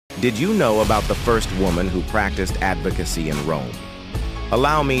Did you know about the first woman who practiced advocacy in Rome?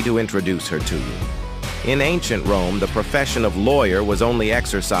 Allow me to introduce her to you. In ancient Rome, the profession of lawyer was only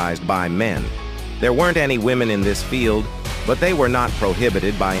exercised by men. There weren't any women in this field, but they were not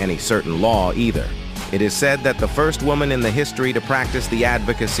prohibited by any certain law either. It is said that the first woman in the history to practice the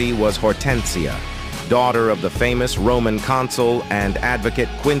advocacy was Hortensia, daughter of the famous Roman consul and advocate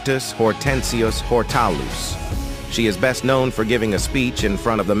Quintus Hortensius Hortalus. She is best known for giving a speech in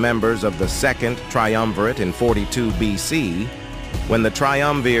front of the members of the second triumvirate in 42 BC, when the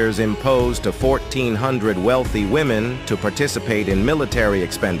Triumvirs imposed to 1,400 wealthy women to participate in military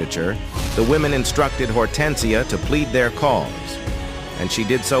expenditure. The women instructed Hortensia to plead their cause, and she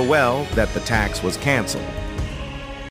did so well that the tax was canceled.